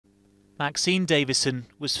Maxine Davison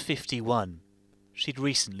was 51. She'd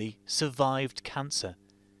recently survived cancer.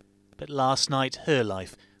 But last night her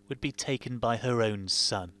life would be taken by her own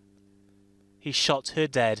son. He shot her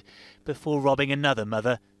dead before robbing another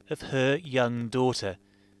mother of her young daughter.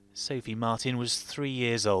 Sophie Martin was 3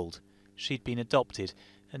 years old. She'd been adopted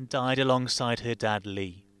and died alongside her dad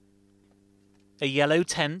Lee. A yellow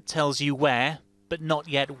tent tells you where, but not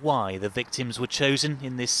yet why, the victims were chosen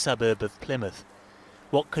in this suburb of Plymouth.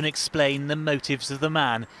 What can explain the motives of the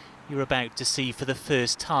man you're about to see for the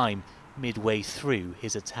first time midway through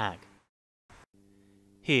his attack?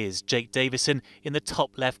 Here's Jake Davison in the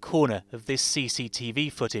top left corner of this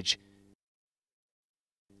CCTV footage.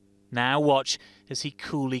 Now watch as he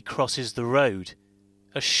coolly crosses the road,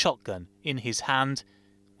 a shotgun in his hand.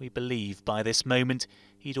 We believe by this moment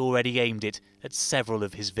he'd already aimed it at several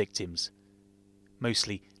of his victims,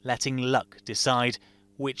 mostly letting luck decide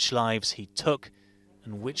which lives he took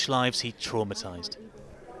and which lives he traumatised.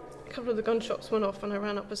 A couple of the gunshots went off and I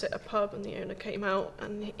ran opposite a pub and the owner came out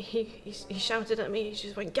and he shouted at me. He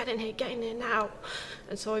just went, get in here now.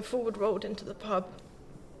 And so I forward rolled into the pub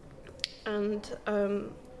and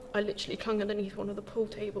I literally clung underneath one of the pool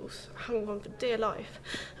tables, hung on for dear life,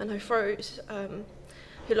 and I froze.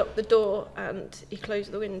 He locked the door and he closed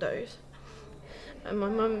the windows. And my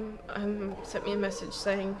mum sent me a message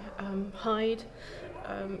saying, hide,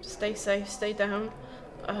 stay safe, stay down,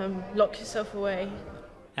 lock yourself away.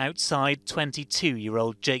 Outside,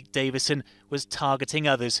 22-year-old Jake Davison was targeting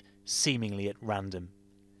others, seemingly at random.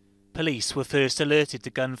 Police were first alerted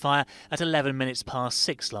to gunfire at 11 minutes past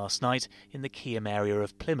 6 last night in the Keyham area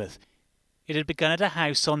of Plymouth. It had begun at a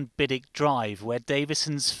house on Biddick Drive, where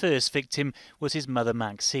Davison's first victim was his mother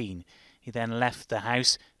Maxine. He then left the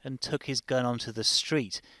house and took his gun onto the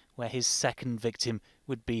street, where his second victim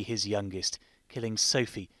would be his youngest, killing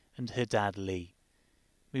Sophie and her dad Lee.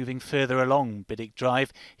 Moving further along Biddick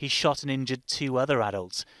Drive, he shot and injured 2 other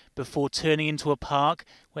adults before turning into a park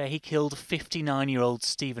where he killed 59-year-old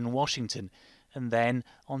Stephen Washington, and then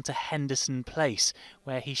onto Henderson Place,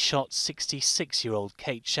 where he shot 66-year-old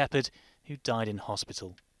Kate Shepherd, who died in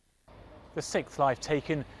hospital. The 6th life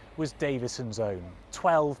taken was Davison's own.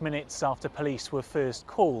 12 minutes after police were first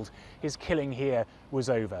called, his killing here was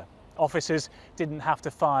over. Officers didn't have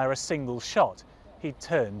to fire a single shot. He'd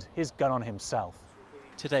turned his gun on himself.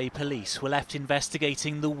 Today, police were left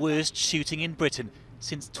investigating the worst shooting in Britain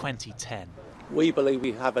since 2010. We believe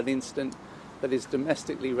we have an incident that is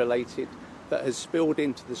domestically related, that has spilled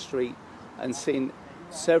into the street and seen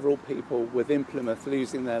several people within Plymouth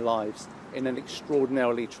losing their lives in an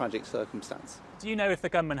extraordinarily tragic circumstance. Do you know if the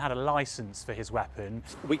gunman had a licence for his weapon?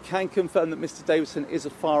 We can confirm that Mr Davison is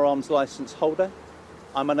a firearms licence holder.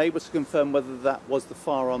 I'm unable to confirm whether that was the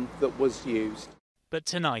firearm that was used. But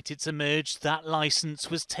tonight it's emerged that licence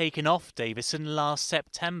was taken off Davison last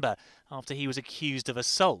September after he was accused of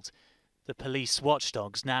assault. The police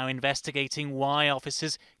watchdog's now investigating why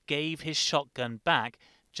officers gave his shotgun back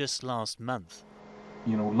just last month.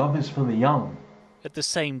 You know, love is for the young. At the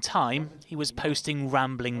same time, he was posting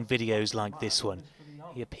rambling videos like this one.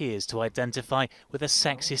 He appears to identify with a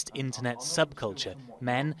sexist internet subculture,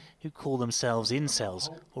 men who call themselves incels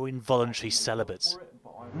or involuntary celibates.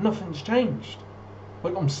 Nothing's changed.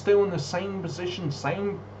 Like, I'm still in the same position,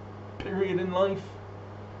 same period in life.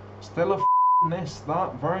 Still a this,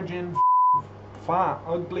 that, virgin, fat,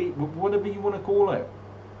 ugly, whatever you want to call it.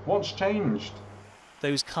 What's changed?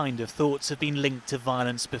 Those kind of thoughts have been linked to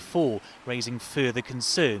violence before, raising further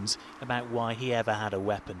concerns about why he ever had a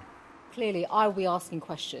weapon. Clearly, I will be asking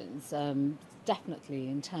questions, definitely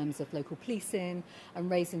in terms of local policing and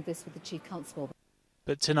raising this with the Chief Constable.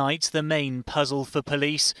 But tonight, the main puzzle for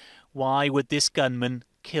police: why would this gunman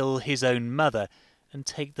kill his own mother and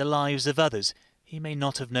take the lives of others he may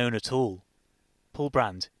not have known at all? Paul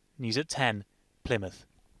Brand, News at 10, Plymouth.